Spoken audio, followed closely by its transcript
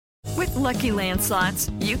With Lucky Land Slots,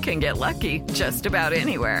 you can get lucky just about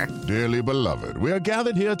anywhere. Dearly beloved, we are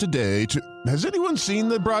gathered here today to... Has anyone seen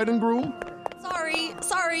the bride and groom?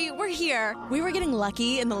 Sorry, we're here. We were getting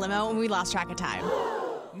lucky in the limo and we lost track of time.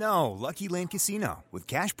 No, Lucky Land Casino, with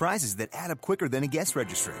cash prizes that add up quicker than a guest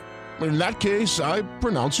registry. In that case, I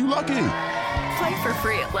pronounce you lucky. Play for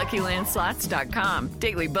free at LuckyLandSlots.com.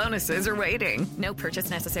 Daily bonuses are waiting. No purchase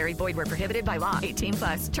necessary. Void where prohibited by law.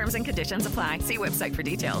 18+. Terms and conditions apply. See website for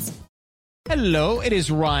details. Hello, it is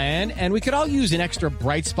Ryan, and we could all use an extra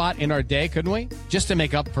bright spot in our day, couldn't we? Just to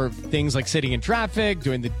make up for things like sitting in traffic,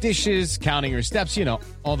 doing the dishes, counting your steps, you know,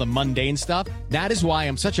 all the mundane stuff. That is why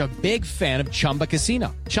I'm such a big fan of Chumba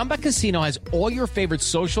Casino. Chumba Casino has all your favorite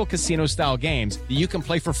social casino-style games that you can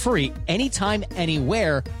play for free anytime,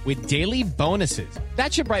 anywhere with daily bonuses.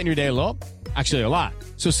 That should brighten your day a little. Actually, a lot.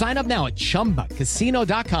 So sign up now at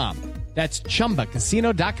ChumbaCasino.com. That's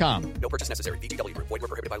ChumbaCasino.com. No purchase necessary. VGW Group. Void where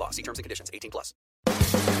prohibited by law. See terms and conditions. 18+.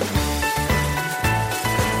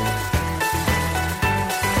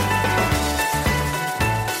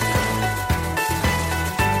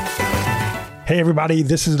 Hey everybody,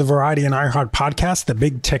 this is the Variety and iHeart podcast, The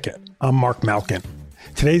Big Ticket. I'm Mark Malkin.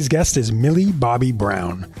 Today's guest is Millie Bobby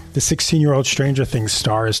Brown. The 16-year-old Stranger Things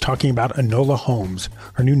star is talking about Enola Holmes,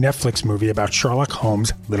 her new Netflix movie about Sherlock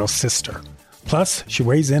Holmes' little sister. Plus, she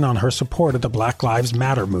weighs in on her support of the Black Lives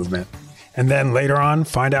Matter movement. And then later on,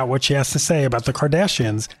 find out what she has to say about the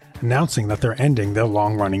Kardashians announcing that they're ending their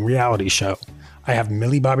long-running reality show. I have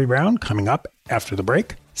Millie Bobby Brown coming up after the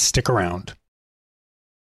break. Stick around.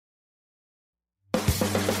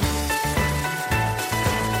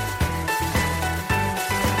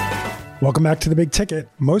 Welcome back to The Big Ticket.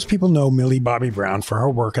 Most people know Millie Bobby Brown for her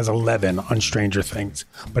work as Eleven on Stranger Things,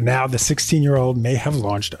 but now the 16-year-old may have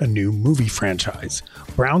launched a new movie franchise.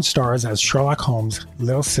 Brown stars as Sherlock Holmes'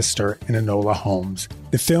 little sister in Enola Holmes.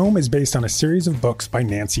 The film is based on a series of books by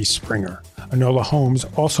Nancy Springer. Enola Holmes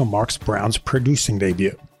also marks Brown's producing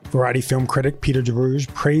debut. Variety film critic Peter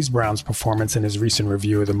DeBruge praised Brown's performance in his recent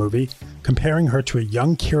review of the movie, comparing her to a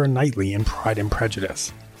young Keira Knightley in Pride and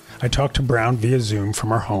Prejudice. I talked to Brown via Zoom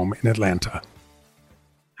from her home in Atlanta.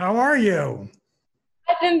 How are you?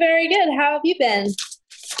 I've been very good. How have you been?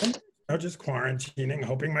 I'm just quarantining,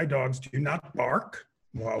 hoping my dogs do not bark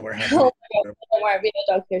while we're having. Oh my God. Don't worry, we have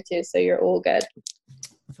a dog here too, so you're all good.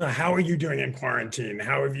 So how are you doing in quarantine?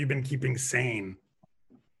 How have you been keeping sane?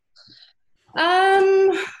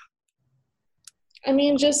 I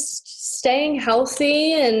mean, just staying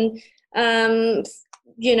healthy and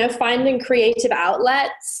finding creative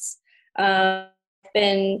outlets.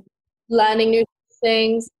 Been learning new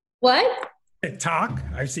things. What? TikTok.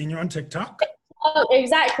 I've seen you on TikTok. Oh,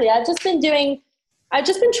 exactly. I've just been trying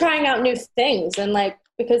out new things and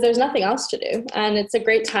because there's nothing else to do. And it's a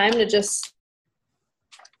great time to just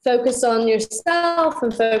focus on yourself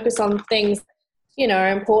and focus on things,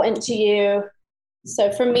 are important to you.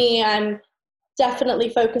 So for me, I'm definitely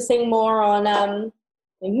focusing more on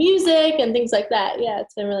music and things like that. Yeah,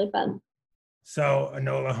 it's been really fun. So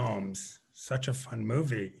Enola Holmes, such a fun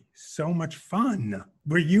movie. So much fun.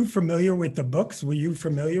 Were you familiar with the books? Were you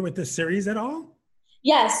familiar with the series at all?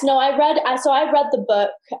 Yes. No, I read the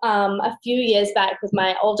book a few years back with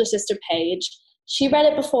my older sister, Paige. She read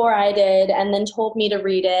it before I did and then told me to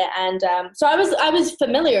read it. And so I was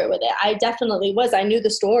familiar with it. I definitely was. I knew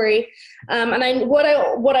the story. And what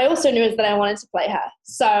I also knew is that I wanted to play her.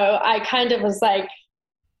 So I kind of was like,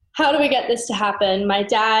 how do we get this to happen? My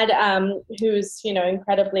dad, who's,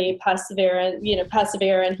 incredibly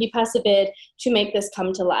perseverant, he persevered to make this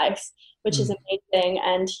come to life, which is amazing.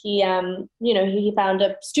 And he, he found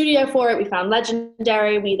a studio for it. We found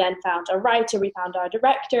Legendary. We then found a writer. We found our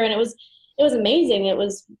director. And it was amazing.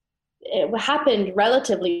 It happened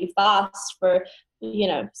relatively fast for,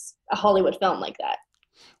 a Hollywood film like that.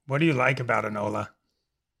 What do you like about Enola?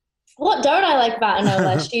 What don't I like about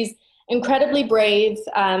Enola? She's incredibly brave.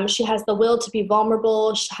 She has the will to be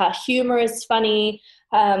vulnerable. Her humor is funny.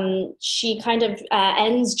 She kind of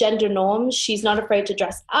ends gender norms. She's not afraid to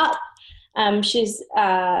dress up. She's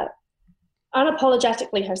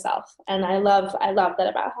unapologetically herself. And I love that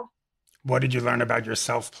about her. What did you learn about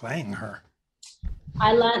yourself playing her?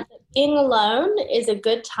 I learned that being alone is a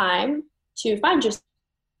good time to find yourself.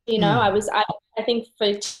 I think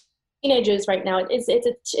for teenagers right now, it's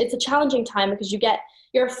a challenging time because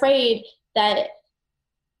you're afraid that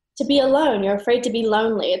to be alone, you're afraid to be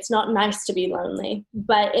lonely. It's not nice to be lonely.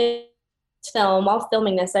 But in while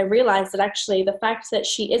filming this, I realized that actually the fact that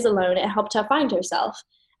she is alone, it helped her find herself.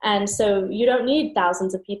 And so you don't need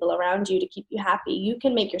thousands of people around you to keep you happy. You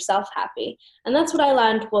can make yourself happy. And that's what I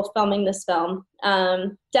learned while filming this film.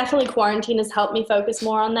 Definitely quarantine has helped me focus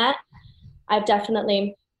more on that. I've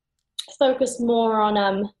definitely focused more on,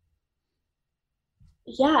 I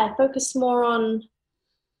focused more on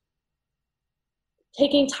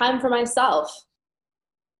taking time for myself.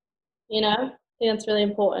 You know, I think that's really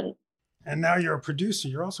important. And now you're a producer.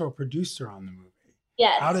 You're also a producer on the movie.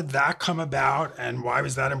 Yes. How did that come about, and why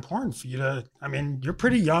was that important for you to? I mean, you're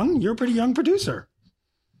pretty young. You're a pretty young producer.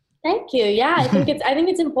 Thank you. Yeah, I think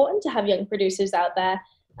it's important to have young producers out there,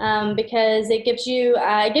 because it gives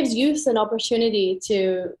youth an opportunity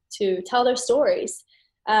to tell their stories.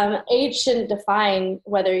 Age shouldn't define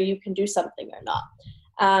whether you can do something or not.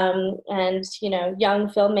 And young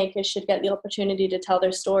filmmakers should get the opportunity to tell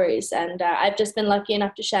their stories. And I've just been lucky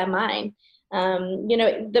enough to share mine.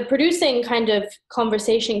 The producing kind of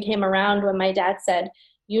conversation came around when my dad said,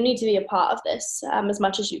 you need to be a part of this as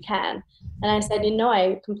much as you can. And I said,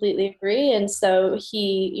 I completely agree. And so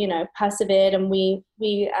he, persevered, and we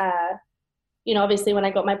obviously when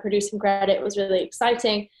I got my producing credit, it was really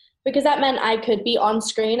exciting because that meant I could be on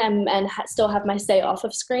screen and still have my say off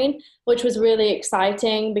of screen, which was really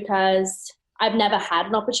exciting because I've never had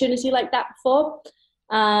an opportunity like that before.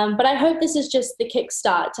 But I hope this is just the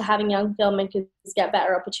kickstart to having young filmmakers get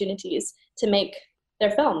better opportunities to make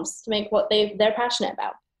their films, to make what they're passionate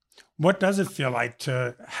about. What does it feel like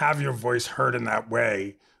to have your voice heard in that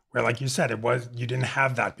way, where, like you said, you didn't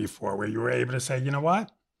have that before, where you were able to say, you know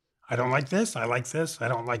what, I don't like this, I like this, I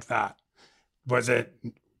don't like that. Was it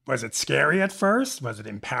scary at first? Was it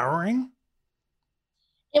empowering?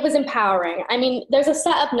 It was empowering. I mean, there's a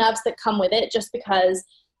set of nerves that come with it just because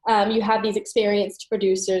you have these experienced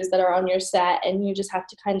producers that are on your set and you just have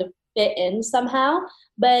to kind of fit in somehow.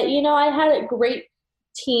 But, I had a great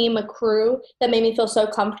team, a crew that made me feel so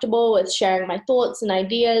comfortable with sharing my thoughts and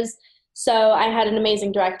ideas. So I had an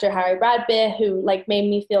amazing director, Harry Bradbeer, who made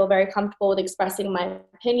me feel very comfortable with expressing my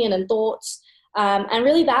opinion and thoughts. And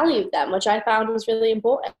really valued them, which I found was really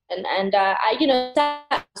important. And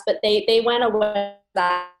but they went away,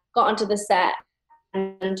 got onto the set,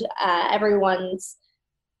 and everyone's,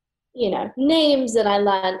 names, and I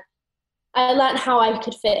learned how I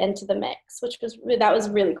could fit into the mix, that was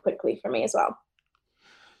really quickly for me as well.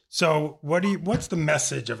 So what's the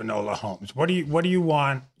message of Enola Holmes? What do you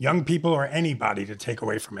want young people or anybody to take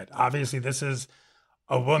away from it? Obviously, this is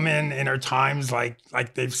a woman in her times, like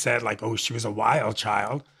they've said, oh, she was a wild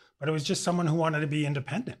child, but it was just someone who wanted to be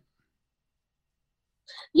independent.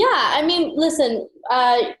 Yeah, I mean, listen,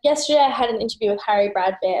 yesterday I had an interview with Harry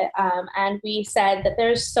Bradbeer, and we said that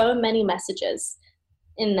there's so many messages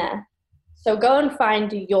in there. So go and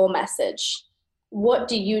find your message. What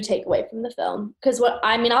do you take away from the film? Because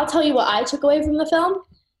I'll tell you what I took away from the film.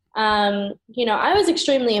 I was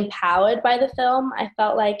extremely empowered by the film. I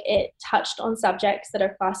felt like it touched on subjects that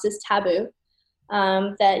are classed as taboo,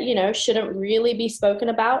 that, shouldn't really be spoken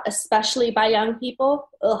about, especially by young people.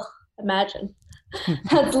 Ugh, imagine.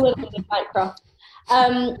 That's literally Mycroft.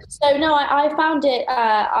 I found it,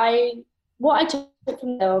 what I took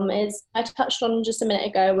from the film is, I touched on just a minute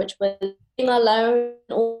ago, which was being alone,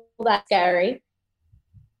 all that scary.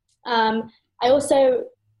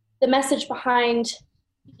 The message behind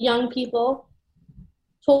young people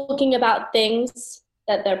talking about things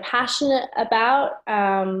that they're passionate about,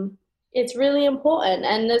 it's really important.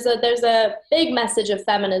 And there's a big message of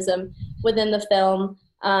feminism within the film,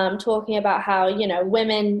 talking about how,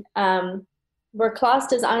 women were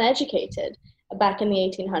classed as uneducated back in the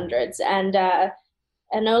 1800s. And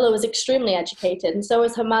Enola was extremely educated, and so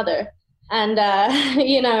was her mother. And,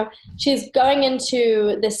 she's going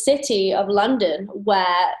into the city of London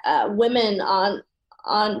where women aren't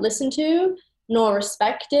listened to, nor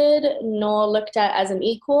respected, nor looked at as an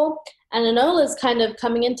equal. And Enola's kind of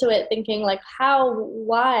coming into it thinking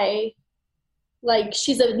why?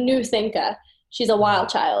 She's a new thinker. She's a wild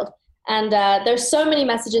child. And there's so many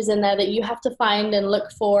messages in there that you have to find and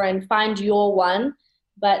look for and find your one.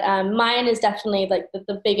 But mine is definitely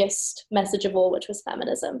the biggest message of all, which was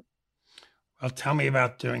feminism. Well, tell me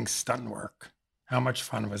about doing stunt work. How much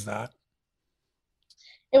fun was that?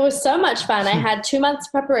 It was so much fun. I had 2 months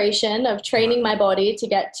preparation of training my body to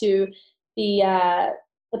get to the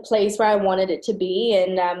place where I wanted it to be.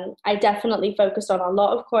 And I definitely focused on a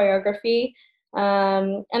lot of choreography.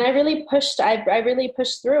 And I really pushed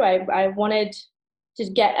through. I wanted to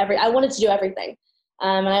do everything.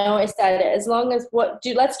 And I always said, as long as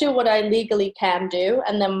let's do what I legally can do.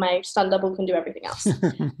 And then my stunt double can do everything else.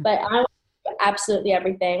 But I absolutely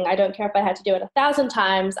everything. I don't care if I had to do it 1,000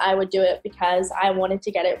 times. I would do it because I wanted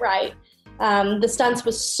to get it right. The stunts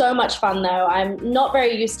was so much fun, though. I'm not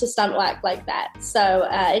very used to stunt work like that. So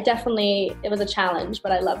it was a challenge,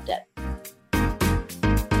 but I loved it.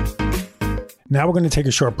 Now we're going to take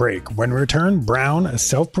a short break. When we return, Brown, a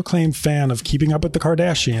self-proclaimed fan of Keeping Up with the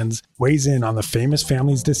Kardashians, weighs in on the famous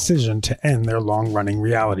family's decision to end their long-running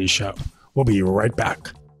reality show. We'll be right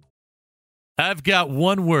back. I've got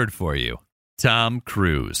one word for you. Tom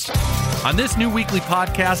Cruise. On this new weekly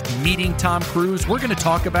podcast, Meeting Tom Cruise, we're going to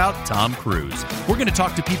talk about Tom Cruise. We're going to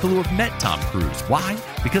talk to people who have met Tom Cruise. Why?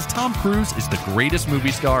 Because Tom Cruise is the greatest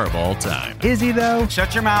movie star of all time. Is he, though?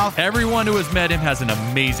 Shut your mouth. Everyone who has met him has an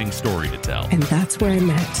amazing story to tell. And that's where I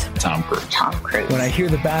met Tom Cruise. Tom Cruise. When I hear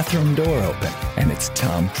the bathroom door open, and it's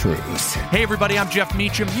Tom Cruise. Hey, everybody, I'm Jeff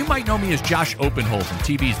Meacham. You might know me as Josh Openhole from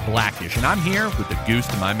TV's Blackish, and I'm here with the goose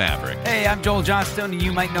to my Maverick. Hey, I'm Joel Johnstone, and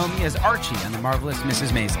you might know me as Archie on The Marvelous Mrs.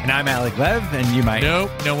 Maisel. And I'm Alec Lev, and you might...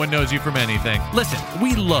 Nope, no one knows you from anything. Listen,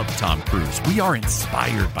 we love Tom Cruise. We are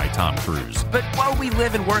inspired by Tom Cruise. But while we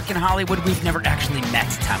live and work in Hollywood, we've never actually met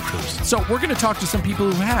Tom Cruise. So we're going to talk to some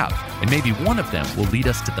people who have, and maybe one of them will lead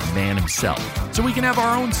us to the man himself, so we can have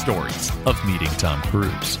our own stories of meeting Tom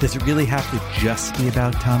Cruise. Does it really have to just be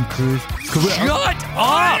about Tom Cruise? Shut up!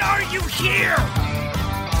 Why are you here?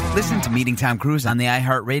 Listen to Meeting Tom Cruise on the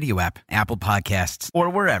iHeartRadio app, Apple Podcasts, or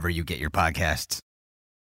wherever you get your podcasts.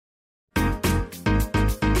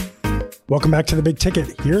 Welcome back to The Big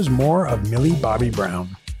Ticket. Here's more of Millie Bobby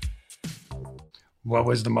Brown. What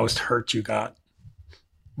was the most hurt you got?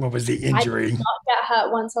 What was the injury? I did not get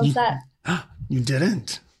hurt once on set. You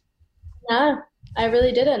didn't? No, I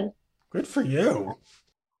really didn't. Good for you.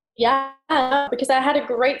 Yeah, because I had a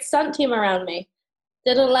great stunt team around me.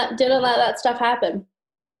 Didn't let that stuff happen.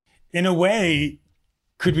 In a way,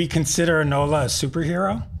 could we consider Enola a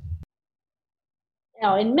superhero? You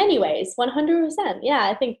know, in many ways, 100%. Yeah,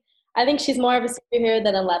 I think she's more of a superhero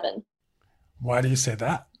than Eleven. Why do you say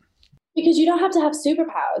that? Because you don't have to have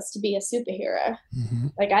superpowers to be a superhero. Mm-hmm.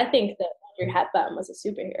 Like, I think that Audrey Hepburn was a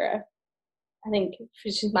superhero. I think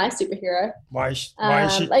she's my superhero. Why is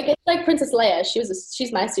she? Like, it's like Princess Leia.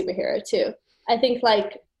 She's my superhero too. I think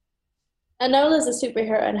like Enola's a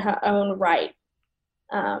superhero in her own right,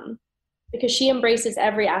 because she embraces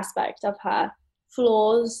every aspect of her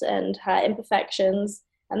flaws and her imperfections,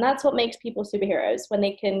 and that's what makes people superheroes, when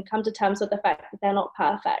they can come to terms with the fact that they're not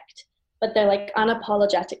perfect, but they're like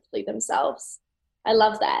unapologetically themselves. I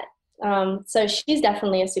love that. So she's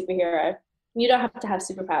definitely a superhero. You don't have to have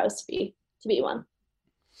superpowers to be one.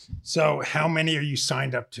 So how many are you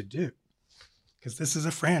signed up to do? Because this is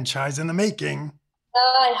a franchise in the making.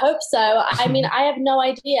 I hope so. I mean, I have no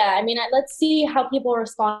idea. I mean, let's see how people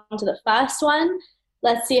respond to the first one.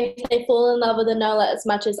 Let's see if they fall in love with Enola as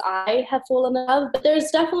much as I have fallen in love. But there's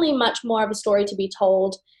definitely much more of a story to be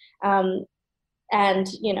told. And,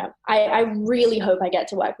 you know, I really hope I get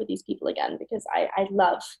to work with these people again, because I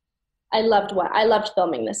loved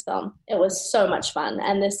filming this film. It was so much fun.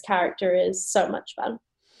 And this character is so much fun.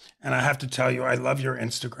 And I have to tell you, I love your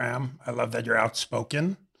Instagram. I love that you're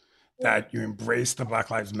outspoken, that you embrace the Black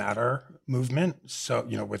Lives Matter movement. So,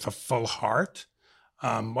 you know, with a full heart.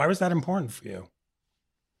 Why was that important for you?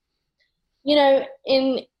 You know,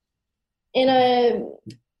 in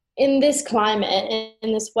this climate,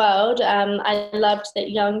 in this world, I loved that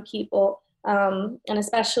young people, and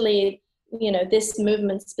especially, you know, this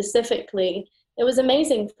movement specifically, it was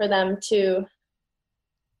amazing for them to,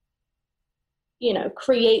 you know,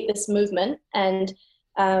 create this movement. And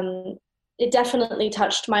it definitely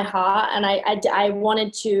touched my heart. And I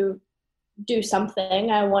wanted to do something.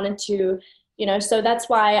 I wanted to, you know, so that's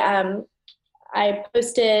why I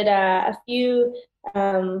posted a few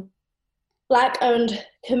Black-owned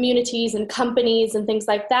communities and companies and things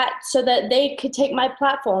like that, so that they could take my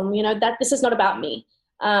platform, you know, that this is not about me.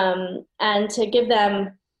 And to give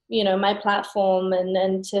them, you know, my platform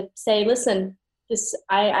and to say, listen, this,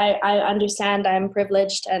 I understand I'm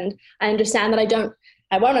privileged, and I understand that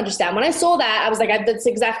I won't understand. When I saw that, I was like,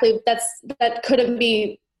 that couldn't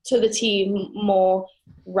be to the T more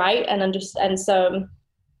right. And so,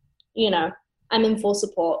 you know, I'm in full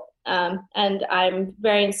support. And I'm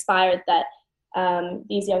very inspired that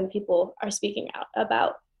these young people are speaking out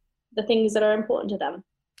about the things that are important to them.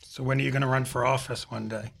 So when are you going to run for office one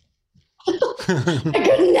day? I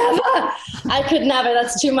could never.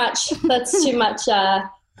 That's too much. It's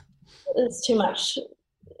too much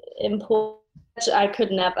important. I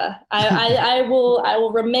could never. I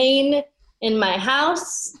will remain in my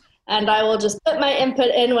house, and I will just put my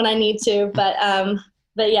input in when I need to. But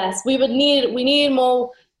yes, we need more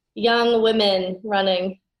young women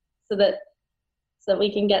running, so that we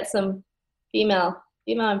can get some female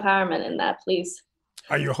empowerment in that, please.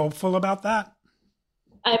 Are you hopeful about that?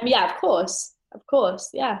 Yeah, of course,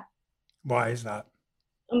 yeah. Why is that?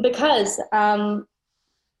 Because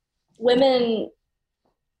women,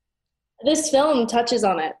 this film touches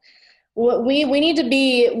on it. We need to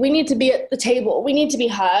be at the table. We need to be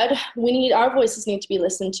heard. Our voices need to be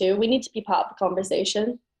listened to. We need to be part of the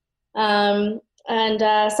conversation. And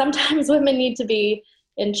sometimes women need to be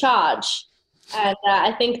in charge. And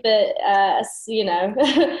I think that,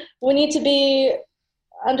 we need to be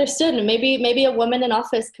understood. And maybe a woman in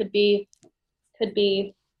office could be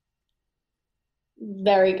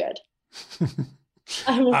very good.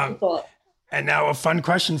 I'm looking forward. And now a fun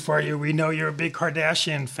question for you. We know you're a big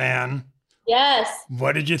Kardashian fan. Yes.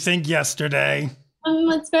 What did you think yesterday?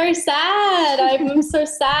 It's very sad. I'm so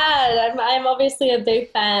sad. I'm obviously a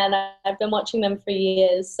big fan. I've been watching them for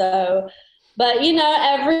years. So, but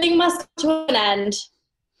everything must come to an end.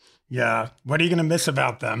 Yeah. What are you going to miss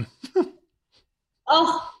about them?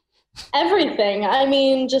 Oh, everything. I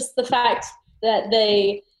mean, just the fact that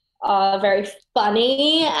they are very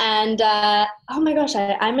funny and oh my gosh,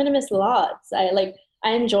 I'm going to miss lots. I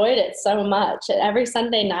enjoyed it so much. Every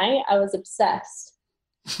Sunday night, I was obsessed.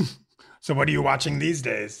 So what are you watching these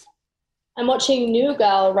days? I'm watching New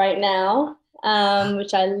Girl right now,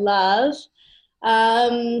 which I love.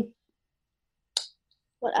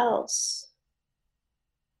 What else?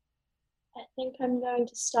 I think I'm going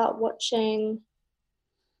to start watching.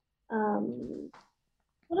 What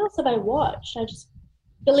else have I watched?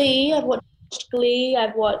 Glee. I've watched Glee.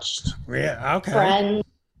 I've watched Friends.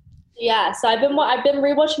 Yeah, so I've been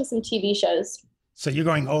rewatching some TV shows. So you're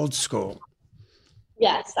going old school.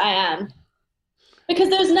 Yes, I am. Because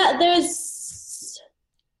there's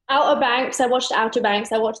Outer Banks. I watched Outer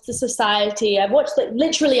Banks. I watched The Society. I've watched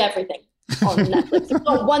literally everything on Netflix. There's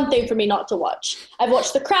not one thing for me not to watch. I've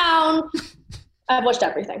watched The Crown. I've watched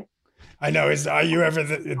everything. I know. Are you ever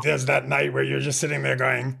there's that night where you're just sitting there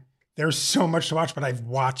going, there's so much to watch, but I've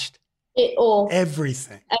watched it all.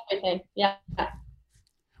 Everything. Everything. Yeah.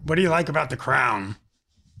 What do you like about The Crown?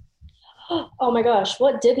 Oh my gosh,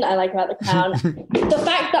 what didn't I like about The Crown? The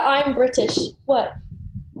fact that I'm British. What?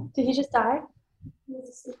 Did he just die?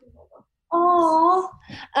 Oh.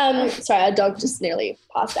 Sorry, our dog just nearly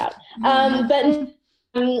passed out. I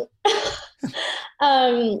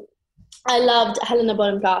loved Helena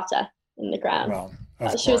Bonham Carter in The Crown.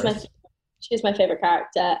 Well, she was my favorite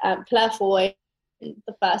character. Claire Foy,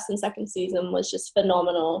 the first and second season was just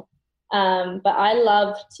phenomenal. But I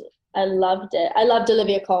loved it. I loved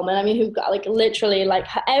Olivia Colman. I mean, who got literally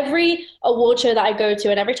every award show that I go to,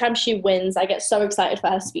 and every time she wins, I get so excited for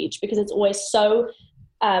her speech because it's always so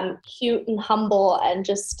cute and humble and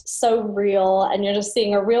just so real. And you're just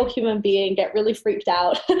seeing a real human being get really freaked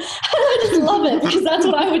out. I just love it because that's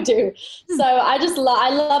what I would do. So I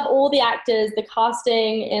love all the actors. The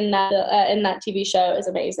casting in that TV show is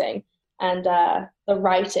amazing. And the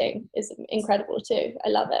writing is incredible too. I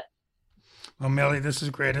love it. Well, Millie, this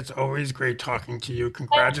is great. It's always great talking to you.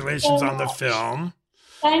 Congratulations on the film.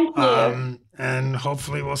 Thank you. And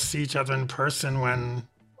hopefully we'll see each other in person when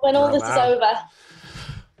all this is over.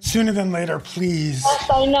 Sooner than later, please. Yes,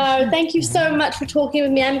 I know. Thank you so much for talking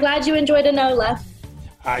with me. I'm glad you enjoyed Enola.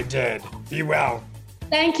 I did. Be well.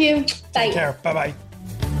 Thank you. Bye. Take care. Bye-bye.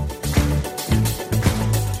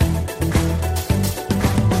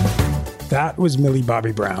 That was Millie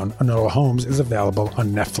Bobby Brown. Enola Holmes is available on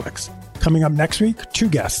Netflix. Coming up next week, 2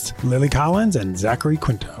 guests, Lily Collins and Zachary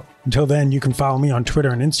Quinto. Until then, you can follow me on Twitter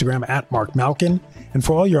and Instagram at Mark Malkin. And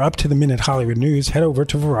for all your up-to-the-minute Hollywood news, head over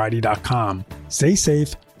to Variety.com. Stay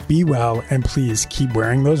safe, be well, and please keep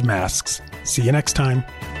wearing those masks. See you next time.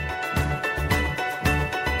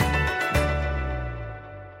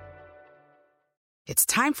 It's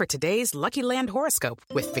time for today's Lucky Land horoscope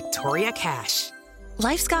with Victoria Cash.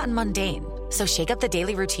 Life's gotten mundane, so shake up the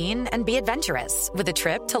daily routine and be adventurous with a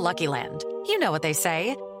trip to Lucky Land. You know what they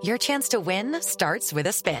say, your chance to win starts with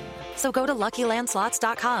a spin. So go to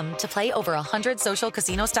LuckyLandSlots.com to play over 100 social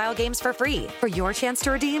casino-style games for free for your chance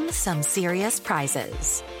to redeem some serious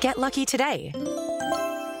prizes. Get lucky today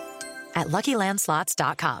at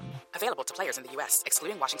LuckyLandSlots.com. Available to players in the U.S.,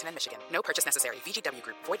 excluding Washington and Michigan. No purchase necessary. VGW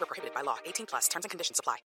Group. Void where prohibited by law. 18+. Terms and conditions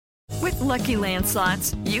apply. With Lucky Land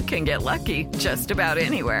Slots, you can get lucky just about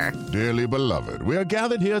anywhere. Dearly beloved, we are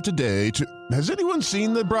gathered here today to... Has anyone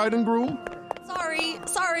seen the bride and groom?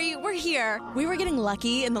 Sorry, we're here. We were getting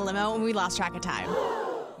lucky in the limo and we lost track of time.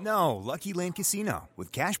 No, Lucky Land Casino,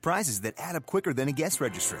 with cash prizes that add up quicker than a guest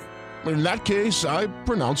registry. In that case, I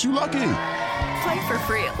pronounce you lucky. Play for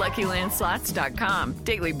free at LuckyLandSlots.com.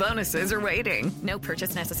 Daily bonuses are waiting. No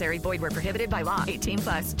purchase necessary. Void where prohibited by law.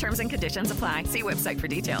 18+. Terms and conditions apply. See website for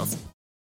details.